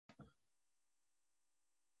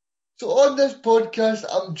So on this podcast,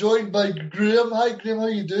 I'm joined by Graham. Hi, Graham. How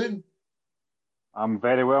you doing? I'm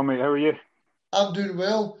very well, mate. How are you? I'm doing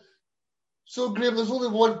well. So, Graham, there's only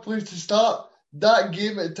one place to start. That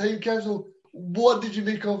game at Tynecastle. What did you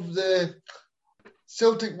make of the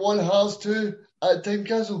Celtic 1 Hearts 2 at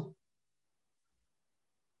Tynecastle?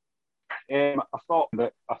 I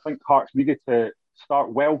think Hearts needed to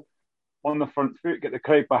start well on the front foot, get the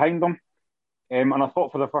crowd behind them. And I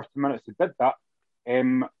thought for the first 2 minutes they did that.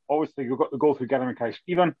 Obviously, we got the goal through Gary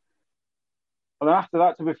Mackay-Steven. And then after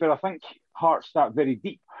that, to be fair, I think Hearts sat very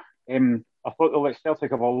deep. I thought they let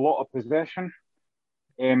Celtic have a lot of possession.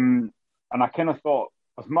 And I kind of thought,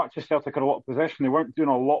 as much as Celtic had a lot of possession, they weren't doing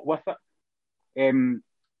a lot with it.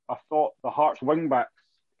 I thought the Hearts wing-backs,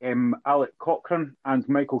 Alec Cochrane and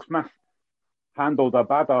Michael Smith, handled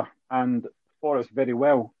Abada and Forrest very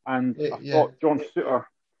well. And thought John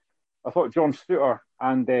Souttar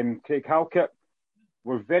and Craig Halkett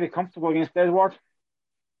were very comfortable against Edouard.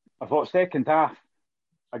 I thought second half,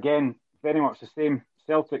 again, very much the same.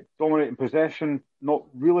 Celtic dominating possession, not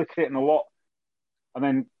really creating a lot. And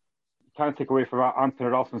then you can't take away from that Anthony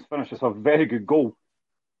Ralston's finish. It's a very good goal.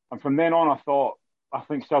 And from then on, I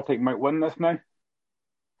think Celtic might win this now.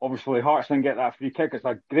 Obviously, Hearts didn't get that free kick. It's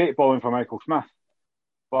a great ball in for Michael Smith.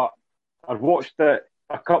 But I've watched it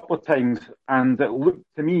a couple of times and it looked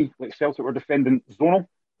to me like Celtic were defending zonal.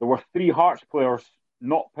 There were 3 Hearts players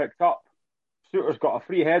not picked up. Souttar's got a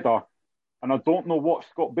free header and I don't know what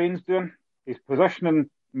Scott Bain's doing. His positioning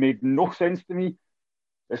made no sense to me.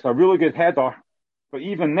 It's a really good header. But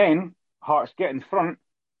even then, Hearts get in front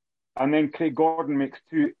and then Craig Gordon makes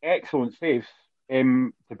 2 excellent saves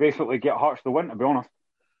to basically get Hearts the win, to be honest.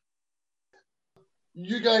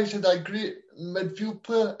 You guys had a great midfield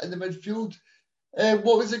player in the midfield.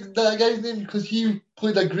 What was that guy's name? Because he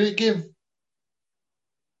played a great game.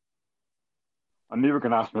 I knew you were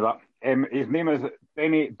going to ask me that. His name is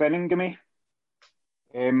Benny Beningame.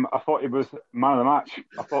 I thought he was man of the match.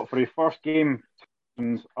 I thought for his first game,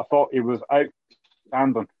 I thought he was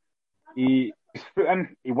outstanding. His foot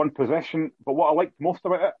in, he won possession. But what I liked most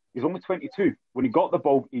about it, he's only 22. When he got the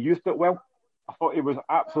ball, he used it well. I thought he was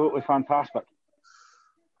absolutely fantastic.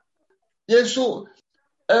 Yeah, so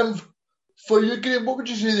for you, Graham, what would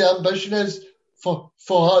you say the ambition is for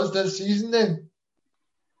Hearts this season then?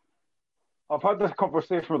 I've had this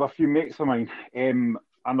conversation with a few mates of mine, and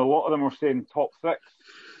a lot of them are saying top 6.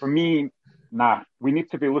 For me, nah, we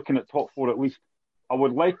need to be looking at top 4 at least. I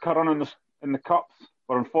would like a run in the Cups,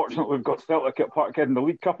 but unfortunately we've got Celtic at Parkhead in the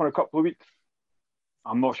League Cup in a couple of weeks.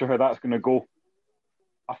 I'm not sure how that's going to go.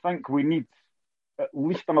 I think we need at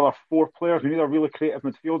least another 4 players. We need a really creative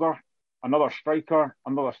midfielder, another striker,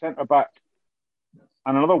 another centre-back,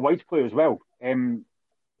 and another wide player as well.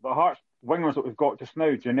 The Hearts wingers that we've got just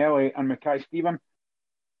now, Ginnelly and Mackay-Steven,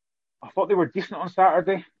 I thought they were decent on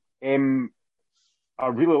Saturday. I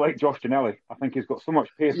really like Josh Ginnelly. I think he's got so much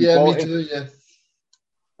pace and quality. Me too,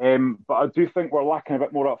 yeah. But I do think we're lacking a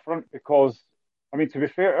bit more up front because, I mean, to be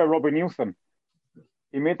fair to Robbie Neilson,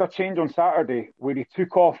 he made a change on Saturday where he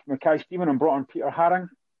took off Mackay-Steven and brought on Peter Haring.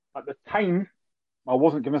 At the time, I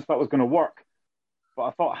wasn't convinced that was going to work, but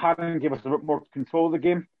I thought Haring gave us a bit more control of the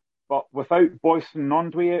game. But without Boyce and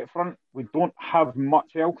Nondwe out front, we don't have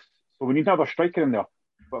much else. So we need another striker in there.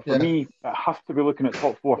 But for me, it has to be looking at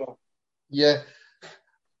top 4. Yeah.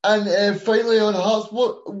 And finally on Hearts,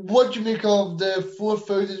 what do you make of the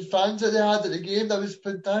 4,000 fans that they had at the game? That was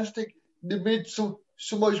fantastic. They made so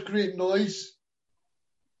much great noise.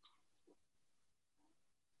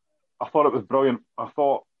 I thought it was brilliant. I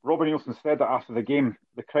thought Robbie Neilson said that after the game.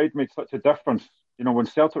 The crowd made such a difference. You know, when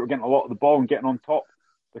Celtic were getting a lot of the ball and getting on top,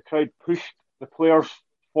 the crowd pushed the players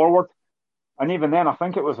forward. And even then, I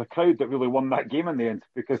think it was the crowd that really won that game in the end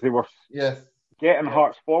because they were getting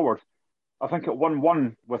Hearts forward. I think at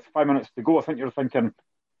 1-1 with 5 minutes to go, I think you're thinking,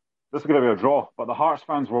 this is going to be a draw. But the Hearts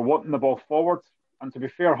fans were wanting the ball forward. And to be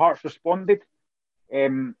fair, Hearts responded.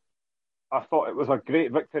 I thought it was a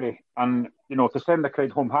great victory. And, you know, to send the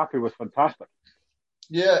crowd home happy was fantastic.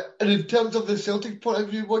 Yeah, and in terms of the Celtic point of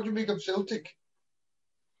view, what do you make of Celtic?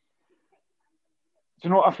 Do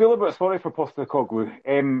you know, I feel a bit sorry for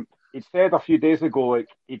Postecoglou. He said a few days ago, like,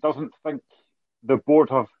 he doesn't think the board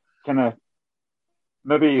have kind of,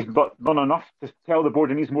 maybe he's done enough to tell the board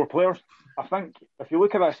he needs more players. I think if you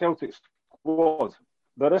look at that Celtic squad,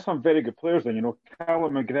 there is some very good players in, you know,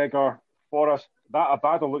 Callum McGregor, Forrest, that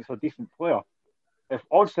Abada looks a decent player. If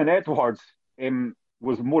Odsonne Edouards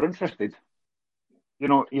was more interested, you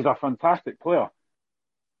know, he's a fantastic player.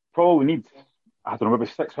 Probably needs, I don't know, maybe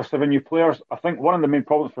 6 or 7 new players. I think one of the main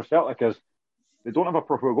problems for Celtic is they don't have a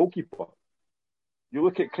proper goalkeeper. You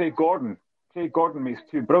look at Craig Gordon, Craig Gordon makes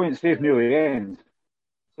two brilliant saves near the end.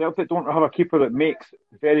 Celtic don't have a keeper that makes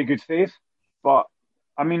very good saves, but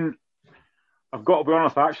I mean, I've got to be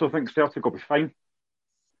honest. I actually think Celtic will be fine.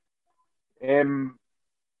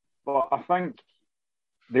 But I think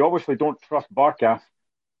they obviously don't trust Barkas.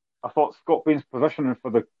 I thought Scott Bain's positioning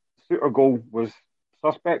for the Suter goal was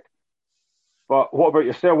suspect. But what about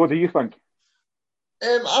yourself? What do you think?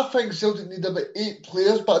 I think Celtic need about 8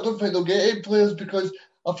 players, but I don't think they'll get 8 players because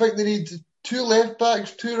I think they need 2 left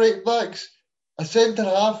backs, 2 right backs, a centre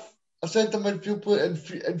half, a centre midfield player,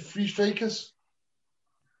 and 3 strikers.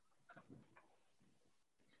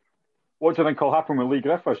 What do you think will happen with Lee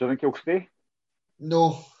Griffiths? Do you think he'll stay?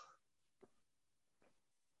 No,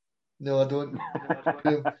 I don't.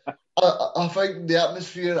 I think the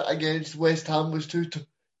atmosphere against West Ham was too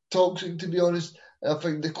toxic, to be honest. I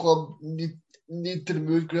think the club need to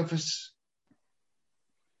remove Griffiths.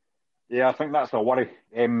 Yeah, I think that's a worry.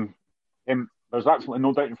 There's absolutely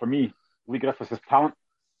no doubting for me Lee Griffiths' talent.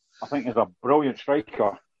 I think he's a brilliant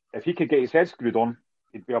striker. If he could get his head screwed on,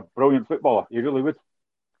 he'd be a brilliant footballer. He really would.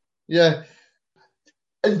 Yeah.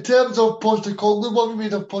 In terms of Postecoglou, what have we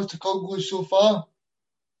made of Postecoglou so far?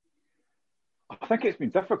 I think it's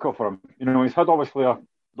been difficult for him. You know, he's had obviously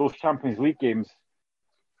those Champions League games.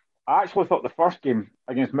 I actually thought the first game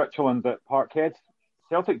against Midtjylland at Parkhead,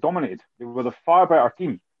 Celtic dominated. They were the far better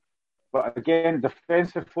team. But again,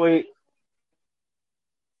 defensively,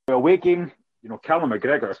 the away game, you know, Callum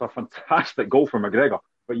McGregor, it's a fantastic goal for McGregor.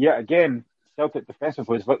 But yet again, Celtic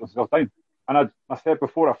defensively has let themselves down. And I said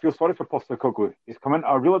before, I feel sorry for Postecoglou. He's come into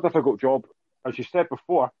a really difficult job, as you said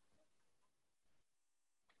before.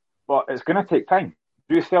 But it's going to take time.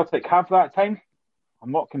 Do Celtic have that time?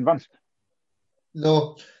 I'm not convinced.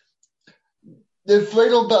 No. The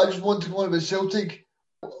final bit I just want to go on about Celtic.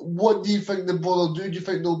 What do you think the board will do? Do you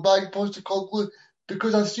think they'll back Postecoglou?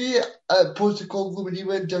 Because I see at Postecoglou when he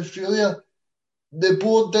went to Australia, the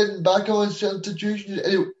board didn't back him in certain situations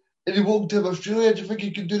and he walked to Australia. Do you think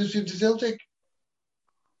he could do the same to Celtic?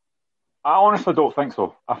 I honestly don't think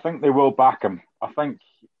so. I think they will back him. I think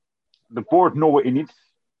the board know what he needs.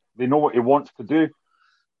 They know what he wants to do.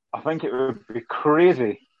 I think it would be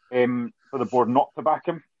crazy for the board not to back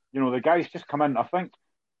him. You know, the guy's just come in. I think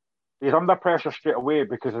he's under pressure straight away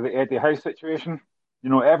because of the Eddie Howe situation. You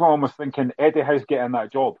know, everyone was thinking Eddie Howe's getting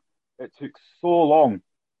that job. It took so long.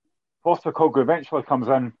 Postecoglou eventually comes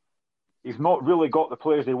in. He's not really got the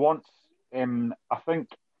players he wants. I think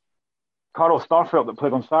Carl Starfelt that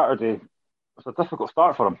played on Saturday was a difficult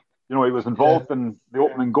start for him. You know, he was involved in the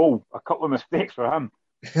opening goal. A couple of mistakes for him.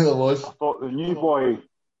 It was. I thought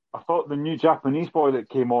the new Japanese boy that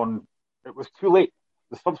came on, it was too late.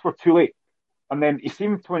 The subs were too late. And then he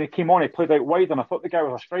seemed to, when he came on, he played out wide, and I thought the guy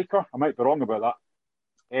was a striker. I might be wrong about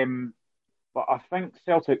that. But I think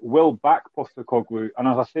Celtic will back Postecoglou. And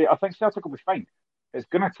as I say, I think Celtic will be fine. It's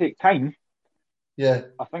going to take time. Yeah.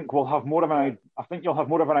 I think you'll have more of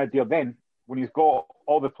an idea then when he's got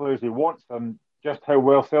all the players he wants and just how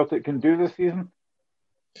well Celtic can do this season.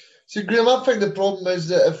 See, Graham, I think the problem is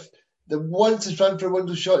that once the transfer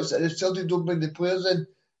window shuts and if Celtic don't bring the players in,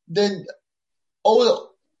 then I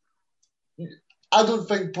don't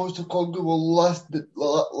think Postecoglou will last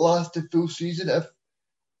the full season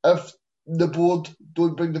if the board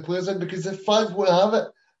don't bring the players in because the fans won't have it.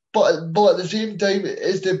 But at the same time,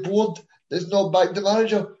 it's the board that's not back the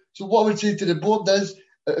manager. So what I would say to the board is,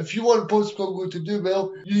 if you want Postecoglou to do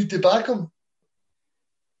well, you need to back him.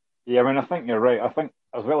 Yeah, I mean, I think you're right. I think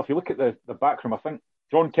as well, if you look at the backroom, I think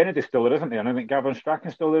John Kennedy's still there, isn't he? And I think Gavin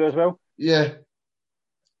Strachan's still there as well. Yeah.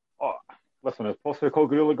 Oh, listen, is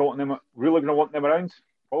Postecoglou really going to want them around?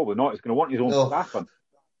 Probably not. He's going to want his own staff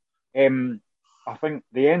in. I think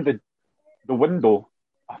the end of the window,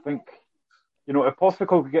 I think, you know, if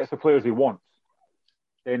Postecoglou gets the players he wants,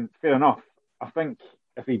 then fair enough. I think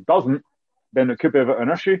if he doesn't, then it could be a bit of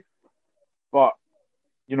an issue. But,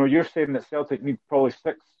 you know, you're saying that Celtic need probably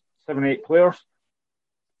 6, 7, 8 players.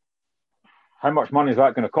 How much money is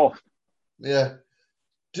that going to cost? Yeah.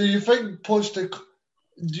 Do you think Peter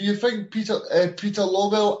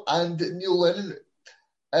Lawwell and Neil Lennon,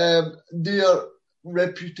 their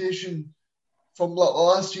reputation from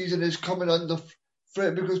last season is coming under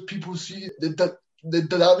threat because people see the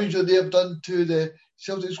damage that they have done to the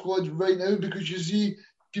Celtic squad right now? Because you see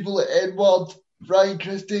people like Edward, Ryan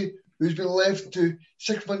Christie, who's been left to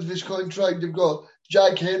 6 months of his contract. You've got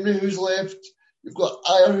Jack Henry, who's left. You've got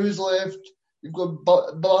Ayer, who's left. You've got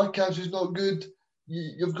Barkas, who's not good.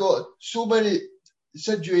 You've got so many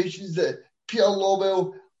situations that Peter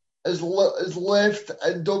Lawwell is left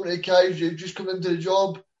and Dominic Kaiser have just come into the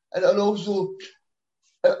job. And also,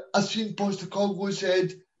 I've seen Postecoglou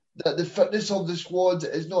said that the fitness of the squad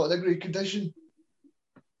is not in a great condition.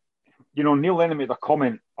 You know, Neil Lennon made a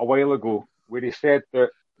comment a while ago where he said that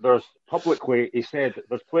he said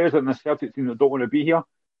there's players in the Celtic team that don't want to be here.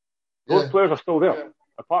 Those players are still there. Yeah.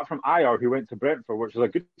 Apart from Ayer, who went to Brentford, which is a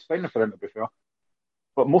good sign for them, to be fair.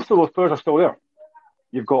 But most of those players are still there.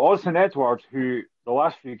 You've got Odsonne Edouard, who the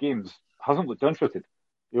last few games hasn't looked interested.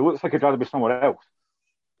 He looks like he'd rather be somewhere else.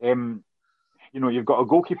 You know, you've got a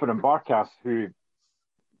goalkeeper in Barkas who,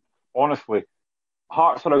 honestly,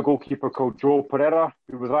 Hearts are a goalkeeper called Joe Pereira,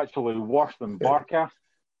 who was actually worse than Barkas.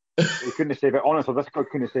 He couldn't save it. Honestly, this guy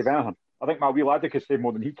couldn't save anything. I think my wee laddie could save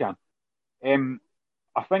more than he can.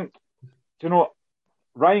 I think, you know,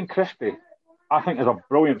 Ryan Christie, I think, is a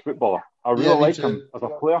brilliant footballer. I really like him as a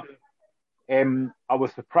player. I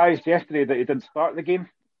was surprised yesterday that he didn't start the game.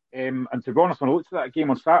 And to be honest, when I looked at that game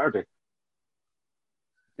on Saturday,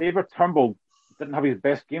 David Turnbull didn't have his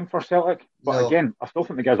best game for Celtic. But again, I still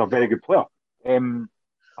think the guy's a very good player.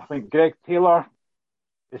 I think Greg Taylor,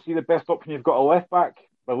 is he the best option you've got a left back?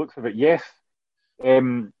 By the looks of it, yes.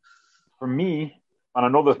 For me, and I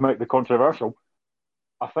know this might be controversial,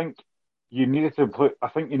 I think you needed to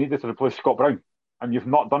replace Scott Brown, and you've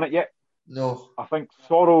not done it yet. No. I think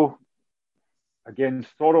Soro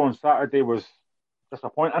on Saturday was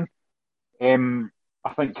disappointing.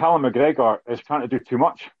 I think Callum McGregor is trying to do too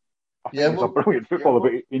much. I think he's a brilliant footballer,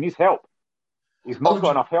 but he needs help. He's not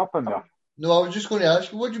got enough help in there. No, I was just going to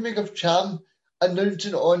ask you, what do you make of Cham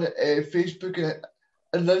announcing on Facebook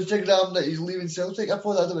and Instagram that he's leaving Celtic? I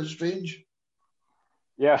thought that was strange.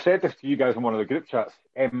 Yeah, I said this to you guys in one of the group chats.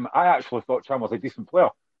 I actually thought Cham was a decent player.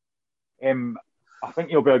 I think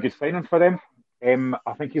he'll be a good signing for them.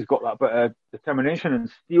 I think he's got that bit of determination and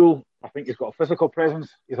steel. I think he's got a physical presence.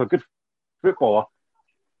 He's a good footballer.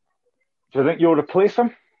 Do you think you'll replace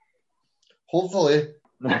him? Hopefully.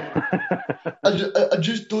 I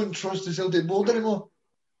just don't trust the Celtic board anymore.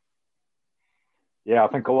 Yeah, I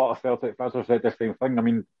think a lot of Celtic fans have said the same thing. I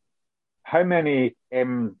mean, how many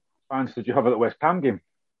fans did you have at the West Ham game?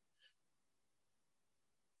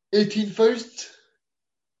 18,000.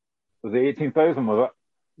 Was it 18,000, was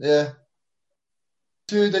it? Yeah.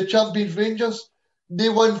 To the champions Rangers. They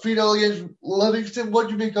won 3-0 against Livingston. What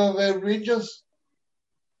do you make of Rangers?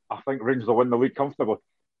 I think Rangers will win the league comfortably.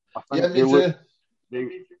 I think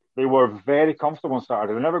they were very comfortable on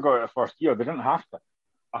Saturday. They never got out of first gear. They didn't have to.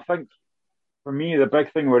 I think, for me, the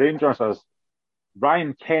big thing with Rangers is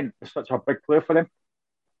Ryan Kent is such a big player for them.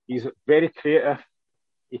 He's very creative.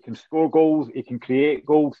 He can score goals. He can create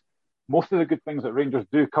goals. Most of the good things that Rangers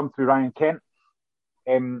do come through Ryan Kent.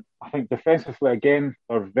 I think defensively, again,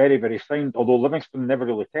 they're very, very sound, although Livingston never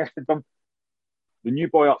really tested them. The new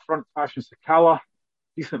boy up front, Fashion Sakala,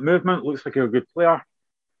 decent movement, looks like a good player.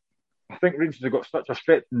 I think Rangers have got such a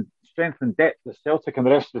strength and depth that Celtic and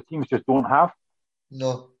the rest of the teams just don't have.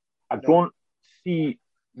 No. I don't see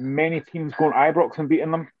many teams going to Ibrox and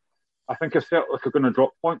beating them. I think if Celtic are going to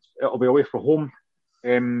drop points, it'll be away from home.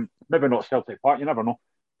 Maybe not Celtic Park, you never know.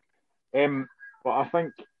 But I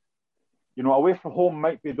think, you know, away from home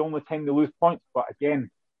might be the only time they lose points. But again,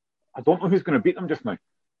 I don't know who's going to beat them just now.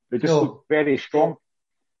 They just look very strong.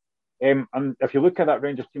 And if you look at that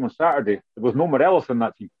Rangers team on Saturday, there was no Morelos in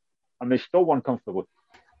that team. And they still won comfortably.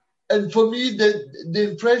 And for me, the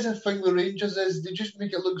impressive thing with Rangers is they just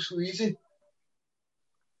make it look so easy.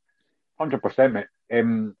 100%, mate.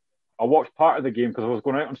 I watched part of the game because I was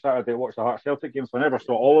going out on Saturday to watch the Hearts Celtic game, so I never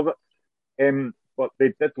saw all of it. But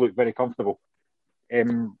they did look very comfortable.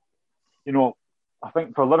 You know, I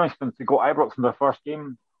think for Livingston to go Ibrox in their first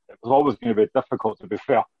game, it was always going to be difficult, to be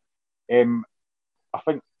fair. I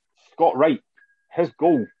think Scott Wright, his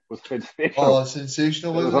goal was sensational. Oh,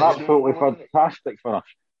 sensational. It was an absolutely fantastic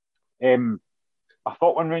finish. I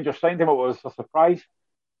thought when Rangers signed him, it was a surprise.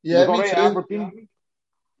 Yeah, me too.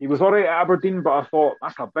 He was all right at Aberdeen, but I thought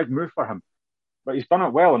that's a big move for him. But he's done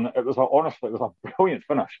it well, and it was a brilliant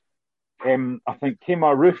finish. I think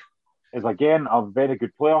Kemar Roof is again a very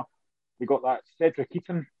good player. We got that Cedric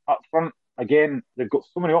Eaton up front. Again, they've got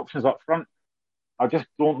so many options up front. I just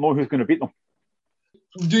don't know who's going to beat them.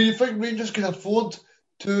 Do you think Rangers can afford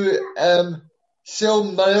to sell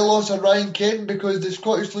Morelos or Ryan Kent because the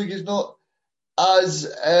Scottish League is not as,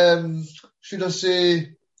 should I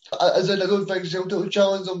say, as in I don't think Celtic will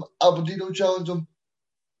challenge them, Aberdeen will challenge them,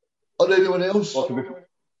 or anyone else? Well,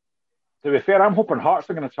 to be fair, I'm hoping Hearts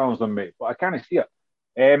are going to challenge them, mate, but I can't see it.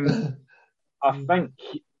 I think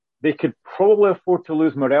they could probably afford to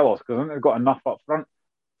lose Morelos because I think they've got enough up front.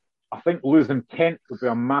 I think losing Kent would be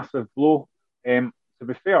a massive blow. To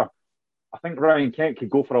be fair, I think Ryan Kent could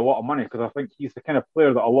go for a lot of money because I think he's the kind of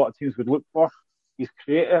player that a lot of teams would look for. He's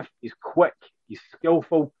creative, he's quick, he's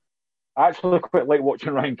skillful. I actually quite like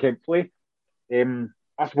watching Ryan Kent play.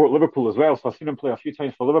 I support Liverpool as well, so I've seen him play a few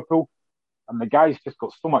times for Liverpool, and the guy's just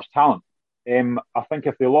got so much talent. I think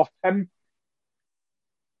if they lost him,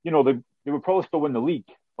 they would probably still win the league,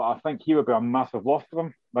 but I think he would be a massive loss to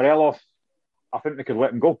them. Morelos, I think they could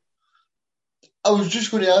let him go. I was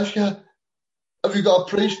just going to ask you, have you got a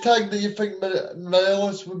price tag that you think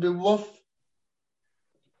Morelos would be worth?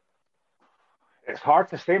 It's hard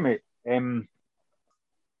to say, mate. 16,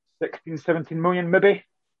 17 million, maybe,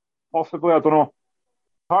 possibly. I don't know.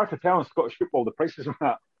 Hard to tell in Scottish football the prices on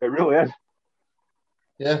that. It really is.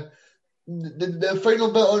 Yeah. The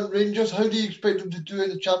final bit on Rangers, how do you expect them to do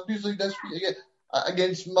in the Champions League this week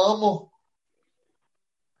against Malmo?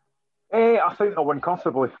 I think they'll win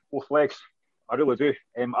comfortably, both legs. I really do.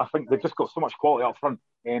 I think they've just got so much quality up front,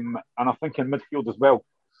 and I think in midfield as well.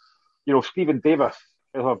 Stephen Davis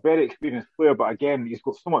is a very experienced player, but again, he's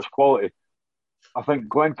got so much quality. I think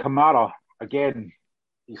Glenn Kamara, again,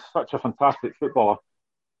 he's such a fantastic footballer.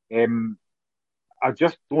 I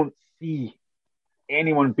just don't see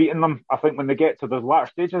anyone beating them. I think when they get to the latter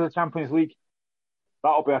stage of the Champions League,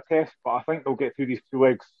 that'll be a test, but I think they'll get through these two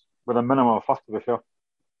legs with a minimum of first, to be fair.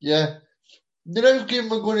 Yeah. The next game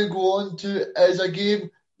we're going to go on to is a game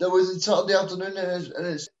that was on Saturday afternoon, and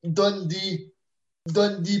it's Dundee.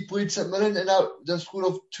 Dundee played St Mirren and the score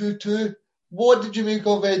of 2-2. What did you make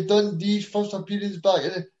of Dundee's first appearance back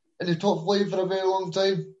in the top flight for a very long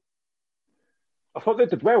time? I thought they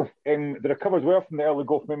did well. They recovered well from the early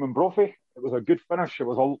goal from Eamon Brophy. It was a good finish. It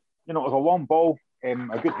was a long ball, a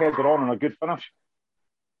good header on, and a good finish.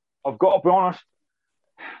 I've got to be honest.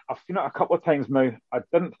 I've seen it a couple of times now. I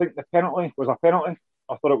didn't think the penalty was a penalty.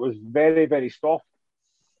 I thought it was very, very soft.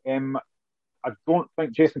 I don't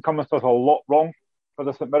think Jason Cummins does a lot wrong for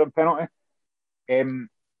the St Mirren penalty.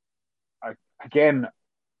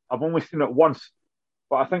 I've only seen it once,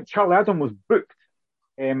 but I think Charlie Adam was booked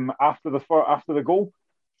after the goal.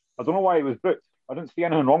 I don't know why he was booked. I didn't see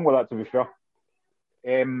anything wrong with that, to be fair.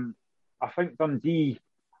 I think Dundee,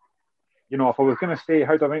 if I was going to say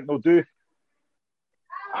how do I think they'll do,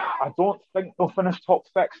 I don't think they'll finish top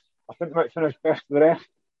six. I think they might finish best of the rest.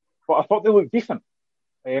 But I thought they looked decent.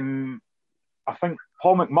 I think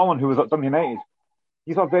Paul McMullen, who was at Dundee United,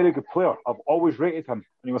 he's a very good player. I've always rated him.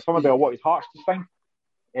 And he was somebody I wanted Hearts to sign.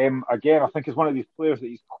 Again, I think he's one of these players that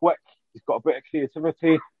he's quick, he's got a bit of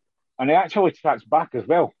creativity, and he actually tracks back as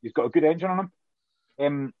well. He's got a good engine on him.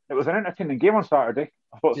 It was an entertaining game on Saturday.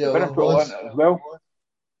 I thought St Mirren put in it as well.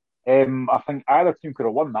 I think either team could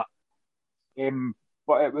have won that.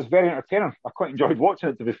 But it was very entertaining. I quite enjoyed watching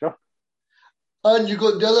it, to be fair. And you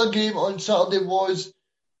got the other game on Saturday was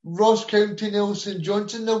Ross County nil St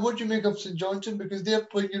Johnstone. Now, what do you make of St Johnstone? Because they're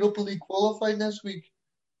playing Europa League qualifying this week.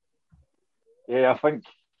 Yeah, I think,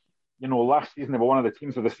 last season they were one of the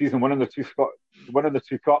teams of the season, winning the two cups,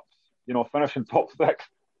 finishing top six.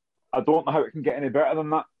 I don't know how it can get any better than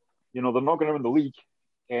that. They're not going to win the league.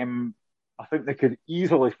 I think they could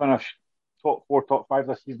easily finish top 4, top 5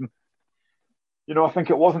 this season. I think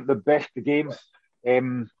it wasn't the best of games.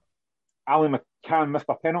 Ali McCann missed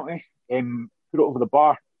a penalty, put it over the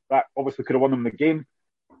bar. That obviously could have won them the game.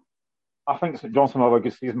 I think St Johnstone will have a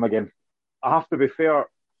good season again. I have to be fair,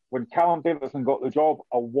 when Callum Davidson got the job,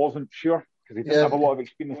 I wasn't sure because he didn't have a lot of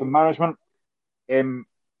experience in management.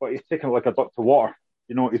 But he's taken it like a duck to water.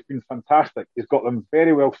 He's been fantastic. He's got them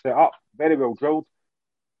very well set up, very well drilled.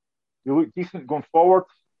 They look decent going forward.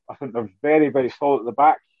 I think they're very, very solid at the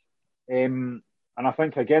back. And I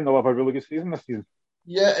think, again, they'll have a really good season this season.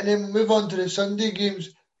 Yeah, and then move on to the Sunday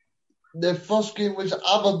games. The first game was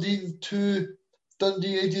Aberdeen 2, Dundee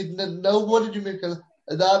United. Now, what did you make of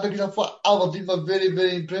that? Because I thought Aberdeen were very,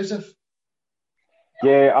 very impressive.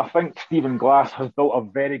 Yeah, I think Stephen Glass has built a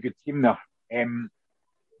very good team there.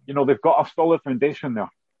 They've got a solid foundation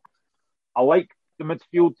there. I like the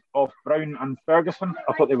midfield of Brown and Ferguson.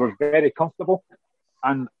 I thought they were very comfortable.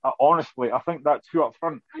 And honestly, I think that two up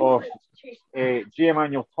front of J.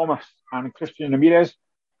 Emmanuel Thomas and Christian Ramirez,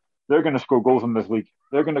 they're going to score goals in this league.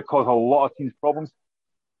 They're going to cause a lot of teams problems.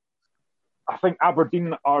 I think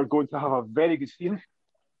Aberdeen are going to have a very good season.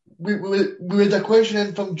 We had a question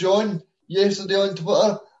in from John yesterday on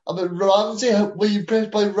Twitter about Ramsey. Were you impressed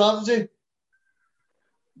by Ramsey?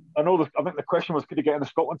 I think the question was, could he get in the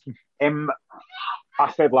Scotland team?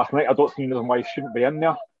 I said last night, I don't see any reason why he shouldn't be in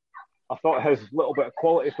there. I thought his little bit of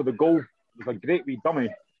quality for the goal was a great wee dummy.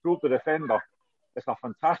 Fooled the defender. It's a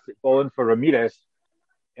fantastic ball in for Ramirez.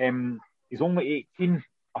 He's only 18.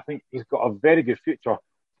 I think he's got a very good future.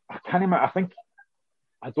 I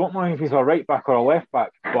don't know if he's a right back or a left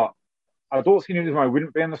back, but I don't see any reason why he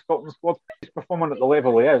wouldn't be in the Scotland squad. He's performing at the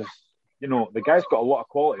level he is. The guy's got a lot of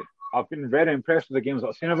quality. I've been very impressed with the games that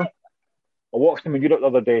I've seen of him. I watched him in Europe the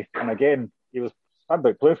other day, and again, he was a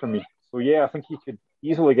standout player for me. So yeah, I think he could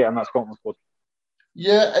easily get in that Scotland squad.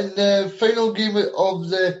 Yeah, and the final game of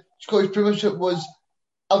the Scottish Premiership was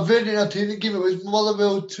a very entertaining game. It was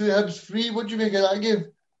Motherwell 2, Hibs 3. What do you make of that game?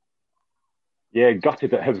 Yeah,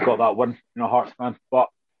 gutted that Hibs got that win, Hearts fan. But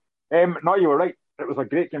no, you were right. It was a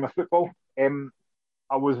great game of football.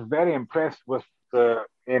 I was very impressed with the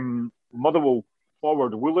Motherwell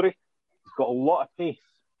forward Woolery. He's got a lot of pace.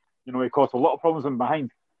 He caused a lot of problems in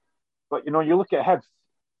behind. But you look at Hibs,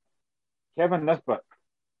 Kevin Nisbet,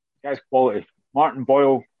 guy's quality. Martin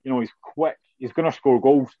Boyle, he's quick. He's going to score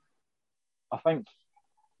goals. I think,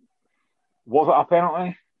 was it a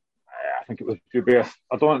penalty? I think it was dubious.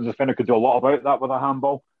 I don't think the defender could do a lot about that with a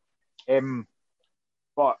handball.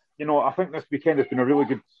 But, I think this weekend has been a really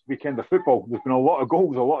good weekend of football. There's been a lot of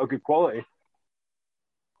goals, a lot of good quality.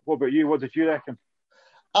 What about you? What did you reckon?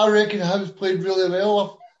 I reckon Hibs played really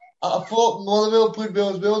well. I thought Motherwell played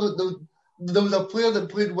well as well. There was a player that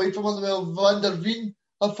played wide for Motherwell, Van der Veen.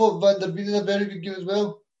 I thought Van der Veen had a very good game as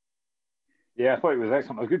well. Yeah, I thought it was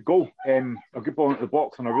excellent. A good goal, a good ball into the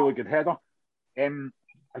box and a really good header.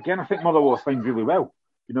 Again, I think Motherwell have signed really well.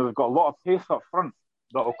 They've got a lot of pace up front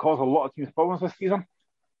that will cause a lot of teams problems this season.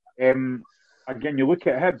 Again, you look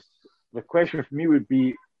at Hibs, the question for me would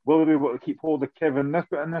be, will they be able to keep hold of Kevin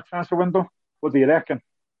Nisbet in their transfer window? What do you reckon?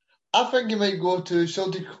 I think he might go to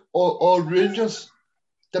Celtic or Rangers,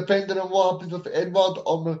 depending on what happens with Edward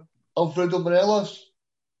or Alfredo Morelos.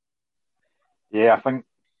 Yeah, I think,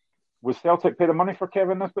 would Celtic pay the money for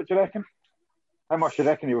Kevin Nisbet, do you reckon? How much do you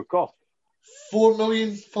reckon he would cost? 4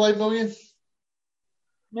 million, 5 million.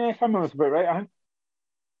 Yeah, 5 million's about right, I think.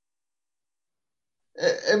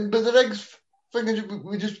 But the next thing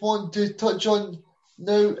we just want to touch on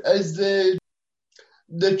now is the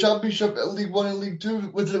Championship at League One and League Two.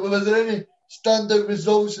 Was there any standout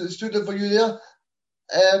results that stood out for you there?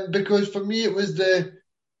 Because for me it was the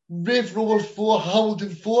Raith Rovers 4,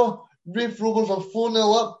 Hamilton 4. Raith Rovers were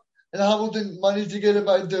 4-0 up, and Hamilton managed to get it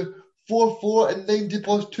back to 4-4 in 90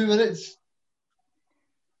 plus 2 minutes.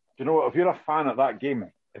 Do you know what? If you're a fan of that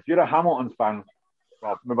game, if you're a Hamilton fan,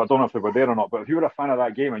 well, maybe I don't know if they were there or not, but if you were a fan of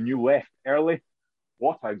that game and you left early,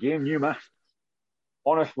 what a game you missed.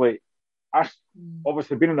 Honestly, I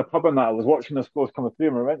obviously been in the pub and that, I was watching the scores coming through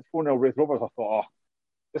and when I went 4-0 Raith Rovers, I thought,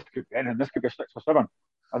 this could be anything, this could be 6 or 7.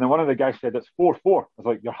 And then one of the guys said, it's 4-4. I was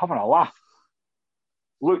like, you're having a laugh.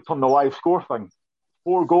 Looked on the live score thing.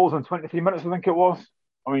 4 goals in 23 minutes, I think it was.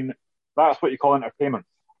 I mean, that's what you call entertainment.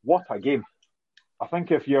 What a game. I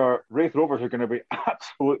think if your Raith Rovers are going to be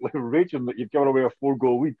absolutely raging that you've given away a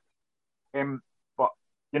 4-goal lead. But,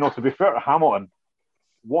 to be fair to Hamilton,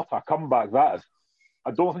 what a comeback that is.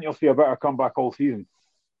 I don't think you'll see a better comeback all season.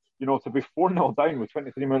 To be 4-0 down with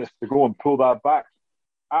 23 minutes to go and pull that back,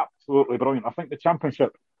 absolutely brilliant. I think the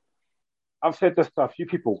Championship, I've said this to a few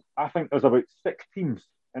people, I think there's about 6 teams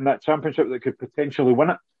in that Championship that could potentially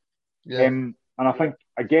win it. Yeah. And I think,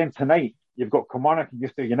 again, tonight, you've got Kilmarnock and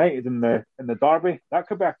Gloucester United in the derby. That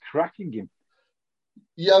could be a cracking game.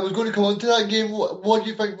 Yeah, I was going to come on to that game. What do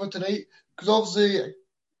you think for tonight? Because obviously,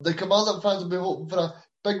 the Kilmarnock fans will be hoping for a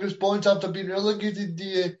big response after being relegated. Do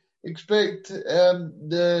you expect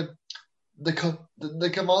the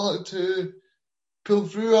Kilmarnock to pull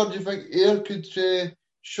through, or do you think Ayr could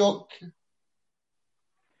shock?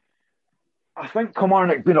 I think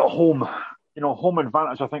Kilmarnock being at home, home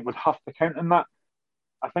advantage, I think would have to count in that.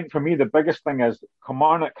 I think for me, the biggest thing is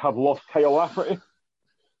Kilmarnock have lost Kyle Lafferty,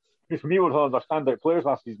 who for me was one of their standout players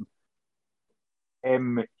last season.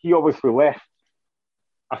 He obviously left.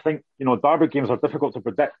 I think, derby games are difficult to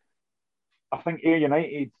predict. I think Ayr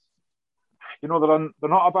United, they're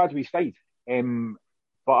not a bad wee side.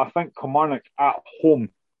 But I think Kilmarnock at home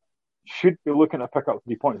should be looking to pick up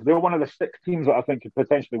 3 points. They're one of the 6 teams that I think could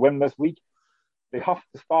potentially win this league. They have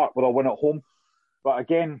to start with a win at home. But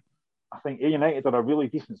again, I think Ayr United are a really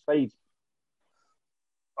decent side.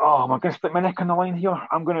 Oh, am I going to stick my neck on the line here?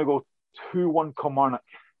 I'm going to go 2-1 Kilmarnock.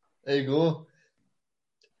 There you go.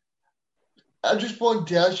 I just want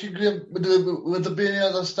to ask you, Graham, would there be any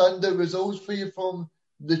other standout results for you from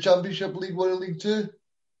the Championship, League 1 and League 2?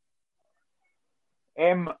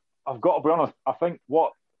 I've got to be honest, I think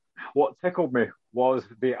what tickled me was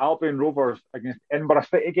the Albion Rovers against Edinburgh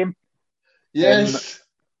City game. Yes.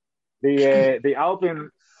 The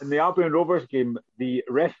Albion Rovers game, the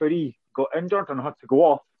referee got injured and had to go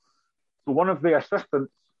off. So one of the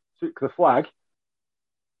assistants took the flag.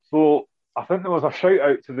 So I think there was a shout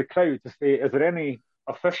out to the crowd to say, is there any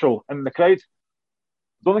official in the crowd?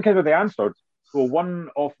 I don't think anybody answered. So one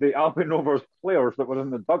of the Albion Rovers players that was in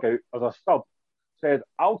the dugout as a sub said,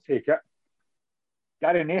 I'll take it.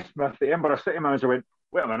 Gary Naismith, the Edinburgh City manager, went,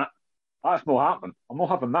 wait a minute, that's not happening. I'm not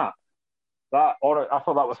having that. I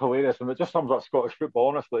thought that was hilarious, and it just sums up Scottish football,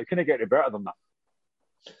 honestly. It couldn't get any better than that.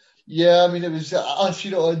 Yeah, I mean, it was. I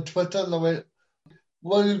seen it on Twitter and I went,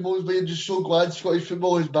 one of those moments where you're just so glad Scottish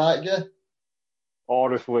football is back, yeah?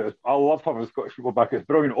 Honestly, I love having Scottish football back. It's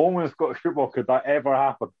brilliant. Only in Scottish football could that ever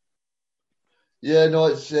happen. Yeah, no,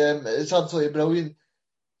 it's absolutely brilliant.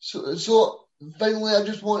 So finally, I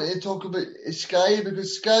just wanted to talk about Sky,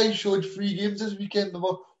 because Sky showed 3 games this weekend. But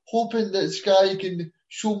we're hoping that Sky can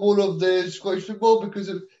show more of the Scottish football, because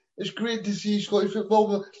it's great to see Scottish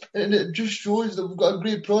football, and it just shows that we've got a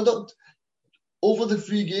great product. Over the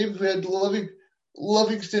 3 games, we had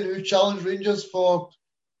Livingston, who challenged Rangers for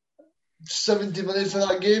 70 minutes of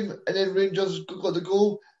that game, and then Rangers got the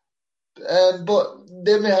goal. But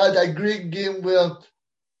then we had a great game where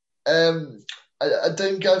a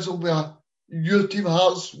time capsule where your team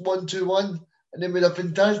Hearts 1-2-1, and then we had a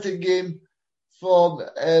fantastic game from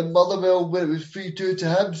Motherwell where it was 3-2 to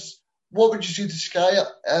Hibs. What would you say to Sky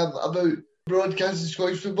about broadcasting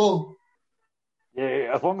Scottish football?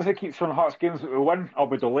 Yeah, as long as they keep showing Hearts games that we win, I'll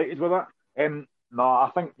be delighted with that. No,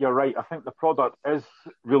 I think you're right. I think the product is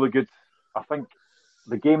really good. I think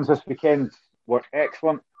the games this weekend were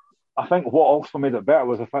excellent. I think what also made it better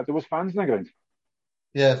was the fact there was fans in the ground.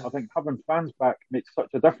 Yeah. I think having fans back makes such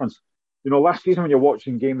a difference. You know, last season when you're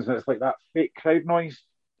watching games and it's like that fake crowd noise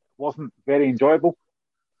wasn't very enjoyable.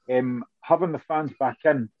 Having the fans back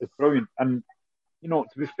in is brilliant. And, you know,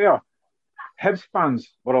 to be fair, Hibs fans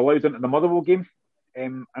were allowed into the Motherwell game.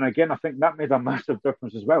 And again, I think that made a massive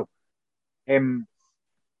difference as well.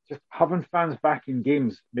 Just having fans back in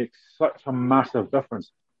games makes such a massive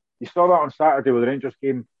difference. You saw that on Saturday with the Rangers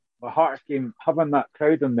game, the Hearts game, having that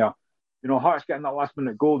crowd in there. You know, Hearts getting that last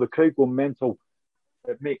minute goal, the crowd going mental.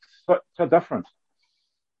 It makes such a difference.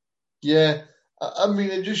 Yeah, I mean,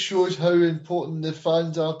 it just shows how important the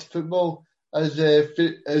fans are to football, as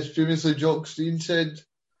famously Jock Stein said.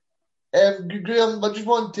 Graham, I just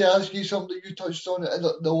wanted to ask you something. You touched on it in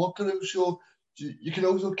the locker room show. You can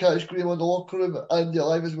also catch Graham on the locker room and the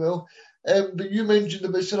live as well. But you mentioned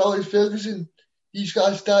about Sir Alex Ferguson. He's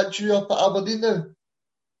got a statue up at Aberdeen now.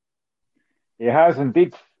 He has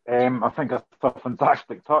indeed. I think it's a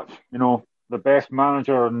fantastic touch. You know, the best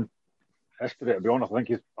manager in history, to be honest. I think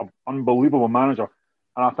he's an unbelievable manager.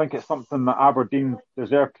 And I think it's something that Aberdeen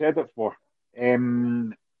deserve credit for.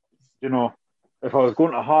 You know, if I was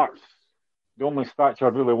going to Hearts, the only statue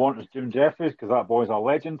I'd really want is Jim Jeffries, because that boy's a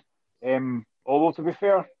legend. Although, to be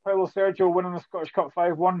fair, Paulo Sergio winning the Scottish Cup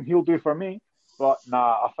 5-1, he'll do for me. But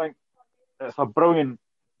nah, I think it's a brilliant,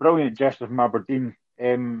 brilliant gesture from Aberdeen.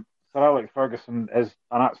 Sir Alex Ferguson is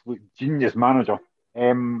an absolute genius manager.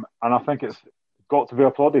 And I think it's got to be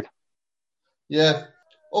applauded. Yeah.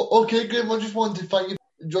 Okay, Graham, I just wanted to thank you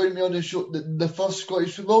for joining me on the show, the first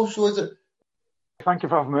Scottish football show, is it? Thank you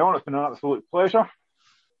for having me on. It's been an absolute pleasure.